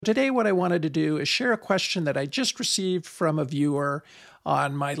Today, what I wanted to do is share a question that I just received from a viewer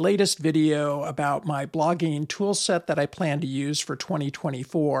on my latest video about my blogging toolset that I plan to use for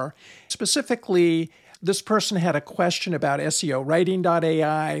 2024. Specifically, this person had a question about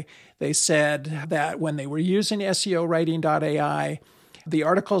SEOwriting.ai. They said that when they were using SEOwriting.ai, the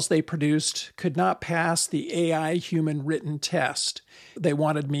articles they produced could not pass the AI human written test. They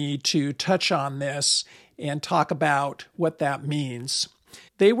wanted me to touch on this and talk about what that means.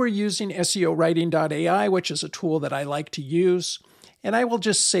 They were using SEOwriting.ai, which is a tool that I like to use. And I will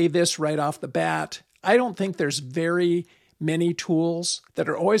just say this right off the bat. I don't think there's very many tools that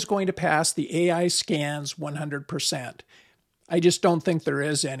are always going to pass the AI scans 100%. I just don't think there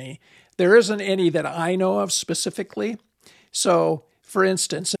is any. There isn't any that I know of specifically. So, for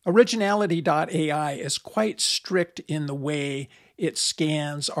instance, Originality.ai is quite strict in the way it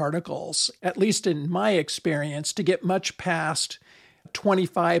scans articles, at least in my experience, to get much past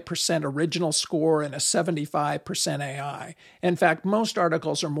 25% original score and a 75% AI. In fact, most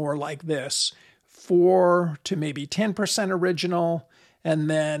articles are more like this, 4 to maybe 10% original, and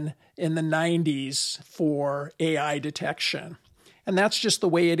then in the 90s for AI detection. And that's just the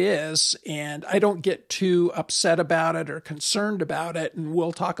way it is, and I don't get too upset about it or concerned about it, and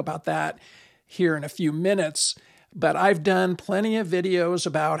we'll talk about that here in a few minutes. But I've done plenty of videos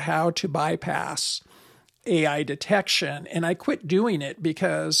about how to bypass AI detection, and I quit doing it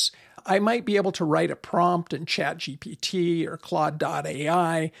because I might be able to write a prompt in ChatGPT or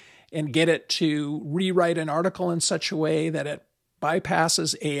Claude.ai and get it to rewrite an article in such a way that it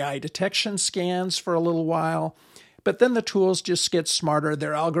bypasses AI detection scans for a little while. But then the tools just get smarter,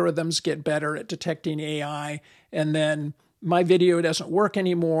 their algorithms get better at detecting AI, and then my video doesn't work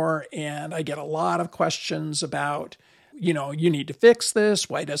anymore, and I get a lot of questions about, you need to fix this.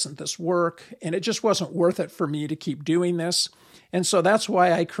 Why doesn't this work? And it just wasn't worth it for me to keep doing this. And so that's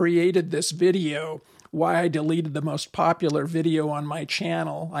why I created this video, why I deleted the most popular video on my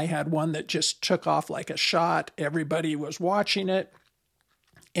channel. I had one that just took off like a shot. Everybody was watching it.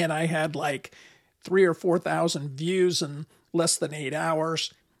 And I had like 3,000 or 4,000 views in less than 8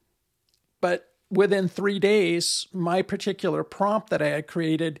 hours. But within 3 days, my particular prompt that I had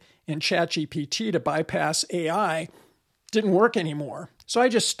created in ChatGPT to bypass AI didn't work anymore. So I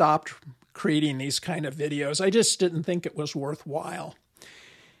just stopped creating these kind of videos. I just didn't think it was worthwhile.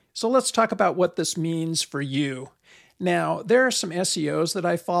 So let's talk about what this means for you. Now, there are some SEOs that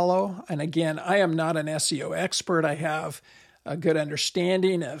I follow. And again, I am not an SEO expert. I have a good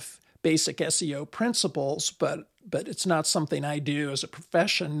understanding of basic SEO principles, but it's not something I do as a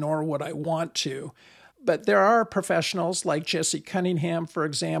profession, nor would I want to. But there are professionals like Jesse Cunningham, for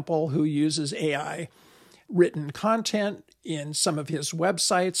example, who uses AI written content in some of his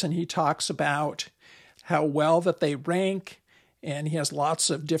websites, and he talks about how well that they rank, and he has lots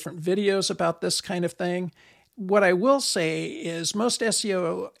of different videos about this kind of thing. What I will say is most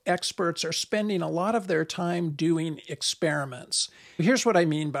SEO experts are spending a lot of their time doing experiments. Here's what I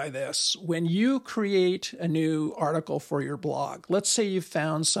mean by this. When you create a new article for your blog, let's say you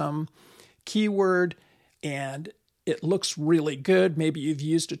found some keyword and it looks really good. Maybe you've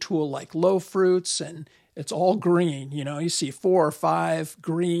used a tool like Low Fruits and it's all green. You see 4 or 5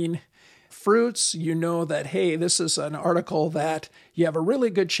 green fruits. You know that, hey, this is an article that you have a really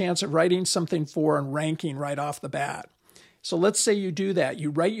good chance of writing something for and ranking right off the bat. So let's say you do that. You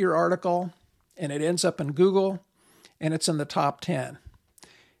write your article and it ends up in Google and it's in the top 10.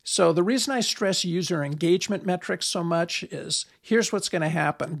 So the reason I stress user engagement metrics so much is here's what's going to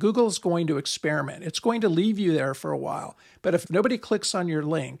happen. Google is going to experiment. It's going to leave you there for a while. But if nobody clicks on your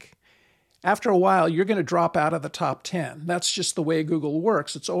link, after a while, you're going to drop out of the top 10. That's just the way Google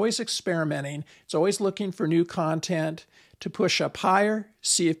works. It's always experimenting. It's always looking for new content to push up higher,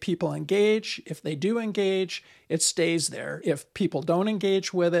 see if people engage. If they do engage, it stays there. If people don't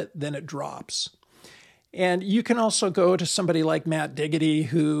engage with it, then it drops. And you can also go to somebody like Matt Diggity,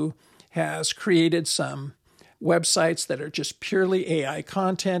 who has created some websites that are just purely AI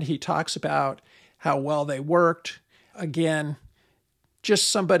content. He talks about how well they worked. Again, just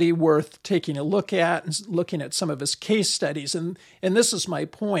somebody worth taking a look at and looking at some of his case studies. And this is my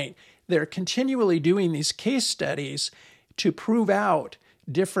point. They're continually doing these case studies to prove out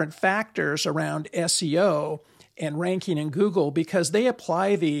different factors around SEO and ranking in Google because they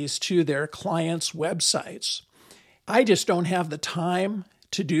apply these to their clients' websites. I just don't have the time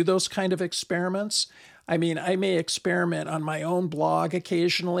to do those kind of experiments. I mean, I may experiment on my own blog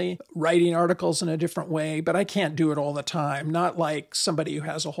occasionally, writing articles in a different way, but I can't do it all the time, not like somebody who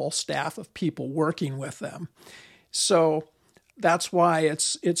has a whole staff of people working with them. So that's why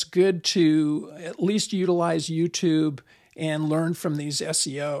it's good to at least utilize YouTube and learn from these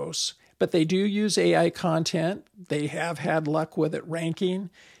SEOs. But they do use AI content. They have had luck with it ranking.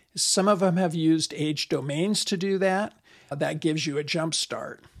 Some of them have used age domains to do that. That gives you a jump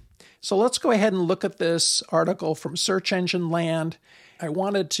start. So let's go ahead and look at this article from Search Engine Land. I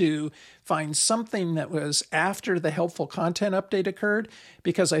wanted to find something that was after the helpful content update occurred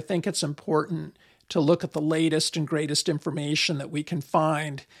because I think it's important to look at the latest and greatest information that we can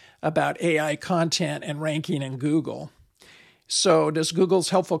find about AI content and ranking in Google. So does Google's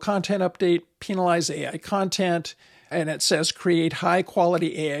helpful content update penalize AI content? And it says create high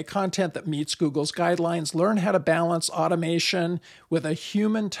quality AI content that meets Google's guidelines. Learn how to balance automation with a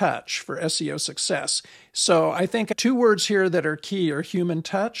human touch for SEO success. So I think 2 words here that are key are human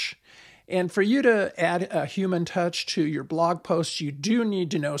touch. And for you to add a human touch to your blog posts, you do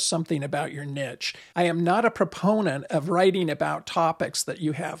need to know something about your niche. I am not a proponent of writing about topics that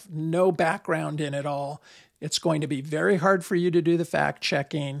you have no background in at all. It's going to be very hard for you to do the fact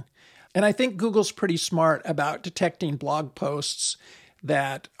checking. And I think Google's pretty smart about detecting blog posts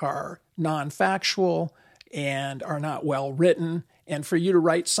that are non-factual and are not well written. And for you to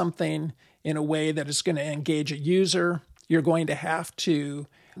write something in a way that is going to engage a user, you're going to have to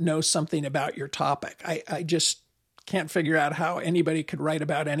know something about your topic. I just can't figure out how anybody could write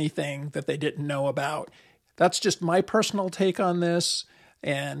about anything that they didn't know about. That's just my personal take on this.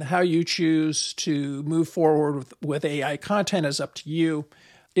 And how you choose to move forward with AI content is up to you.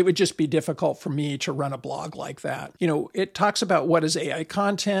 It would just be difficult for me to run a blog like that. It talks about what is AI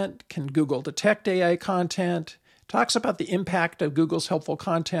content, can Google detect AI content, talks about the impact of Google's helpful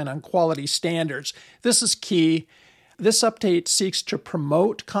content on quality standards. This is key. This update seeks to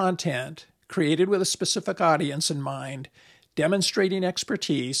promote content created with a specific audience in mind, demonstrating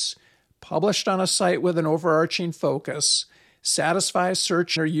expertise, published on a site with an overarching focus, satisfies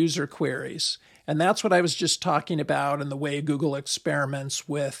search or user queries. And that's what I was just talking about in the way Google experiments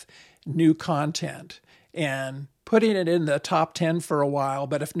with new content and putting it in the top 10 for a while,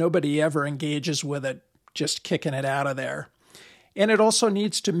 but if nobody ever engages with it, just kicking it out of there. And it also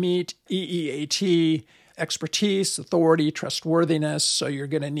needs to meet EEAT expertise, authority, trustworthiness. So you're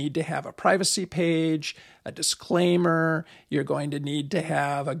going to need to have a privacy page, a disclaimer. You're going to need to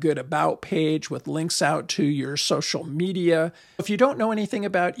have a good about page with links out to your social media. If you don't know anything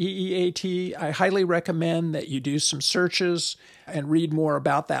about EEAT, I highly recommend that you do some searches and read more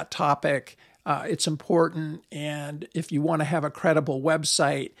about that topic. It's important. And if you want to have a credible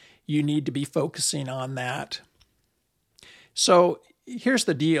website, you need to be focusing on that. So here's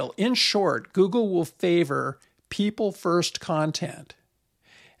the deal. In short, Google will favor people-first content.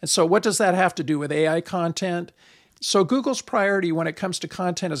 And so what does that have to do with AI content? So Google's priority when it comes to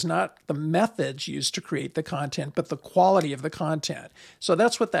content is not the methods used to create the content, but the quality of the content. So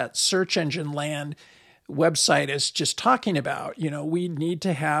that's what that Search Engine Land website is just talking about. We need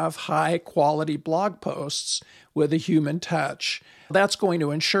to have high-quality blog posts with a human touch. That's going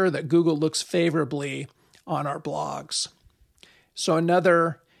to ensure that Google looks favorably on our blogs. So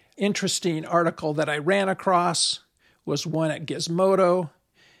another interesting article that I ran across was one at Gizmodo,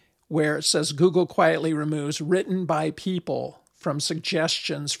 where it says Google quietly removes written by people from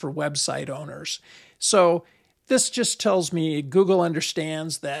suggestions for website owners. So this just tells me Google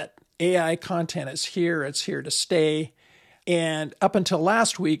understands that AI content is here, it's here to stay. And up until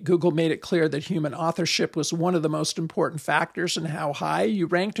last week, Google made it clear that human authorship was one of the most important factors in how high you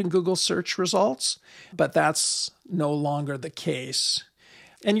ranked in Google search results, but that's no longer the case.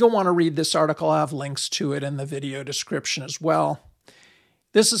 And you'll want to read this article. I'll have links to it in the video description as well.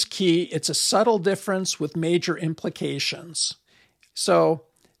 This is key. It's a subtle difference with major implications. So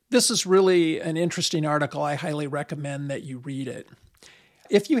this is really an interesting article. I highly recommend that you read it.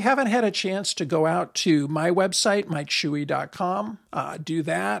 If you haven't had a chance to go out to my website, mikeshuey.com, do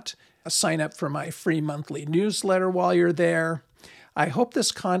that. Sign up for my free monthly newsletter while you're there. I hope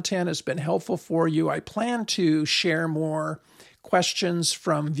this content has been helpful for you. I plan to share more questions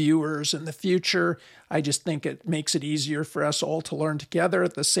from viewers in the future. I just think it makes it easier for us all to learn together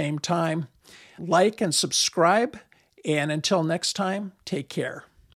at the same time. Like and subscribe. And until next time, take care.